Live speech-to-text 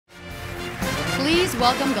Please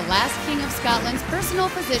welcome the last King of Scotland's personal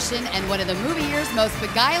physician and one of the movie year's most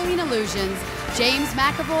beguiling illusions, James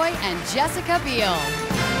McAvoy and Jessica Biel.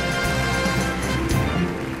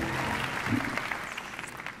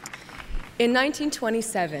 In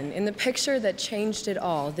 1927, in the picture that changed it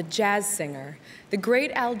all, the jazz singer, the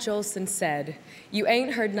great Al Jolson said, "You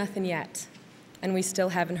ain't heard nothing yet," and we still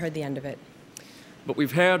haven't heard the end of it. But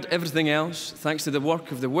we've heard everything else thanks to the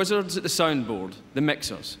work of the wizards at the soundboard, the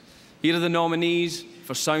mixers. Here are the nominees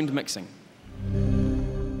for sound mixing.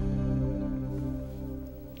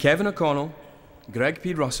 Kevin O'Connell, Greg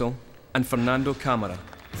P. Russell, and Fernando Camara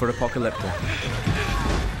for Apocalypto.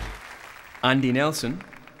 Andy Nelson,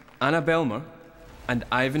 Anna Belmer, and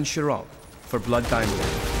Ivan Sharrock for Blood Diamond.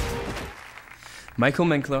 Michael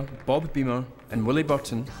Minkler, Bob Beemer, and Willie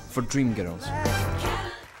Burton for Dreamgirls.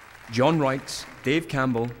 John Wrights, Dave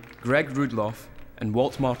Campbell, Greg Rudloff, and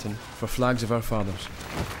Walt Martin for Flags of Our Fathers.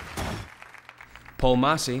 Paul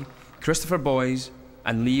Massey, Christopher Boyes,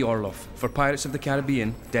 and Lee Orloff for Pirates of the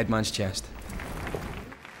Caribbean, Dead Man's Chest.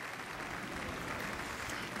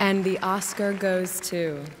 And the Oscar goes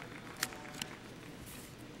to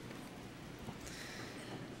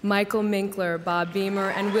Michael Minkler, Bob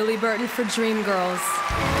Beemer, and Willie Burton for Dreamgirls.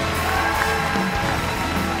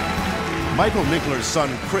 Michael Minkler's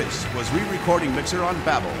son, Chris, was re-recording mixer on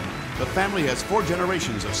Babel. The family has 4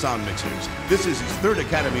 generations of sound mixers. This is his 3rd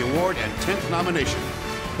Academy Award and 10th nomination.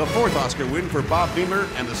 The 4th Oscar win for Bob Beemer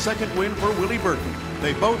and the 2nd win for Willie Burton.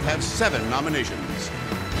 They both have 7 nominations.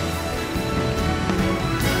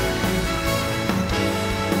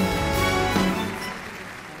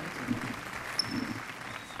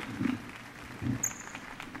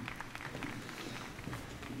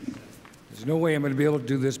 There's no way I'm going to be able to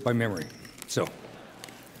do this by memory. So,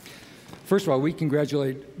 first of all, we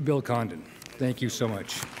congratulate Bill Condon. Thank you so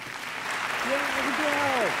much.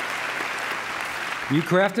 You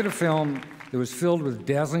crafted a film that was filled with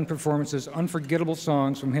dazzling performances, unforgettable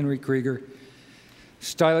songs from Henry Krieger,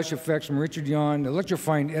 stylish effects from Richard Yon,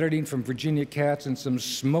 electrifying editing from Virginia Katz, and some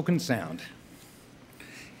smoking sound.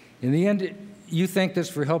 In the end, you thank us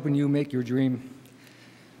for helping you make your dream.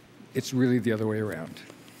 It's really the other way around.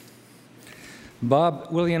 Bob,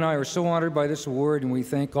 Willie, and I are so honored by this award, and we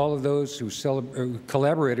thank all of those who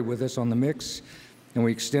collaborated with us on the mix, and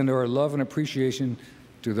we extend our love and appreciation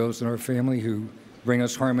to those in our family who bring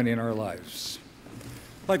us harmony in our lives.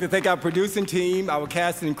 I'd like to thank our producing team, our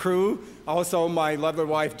cast and crew, also my lovely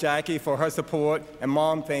wife, Jackie, for her support, and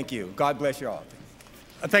Mom, thank you. God bless you all.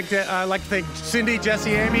 I'd like to thank Cindy,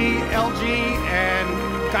 Jesse, Amy, LG,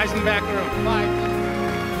 and guys in the back room. Bye.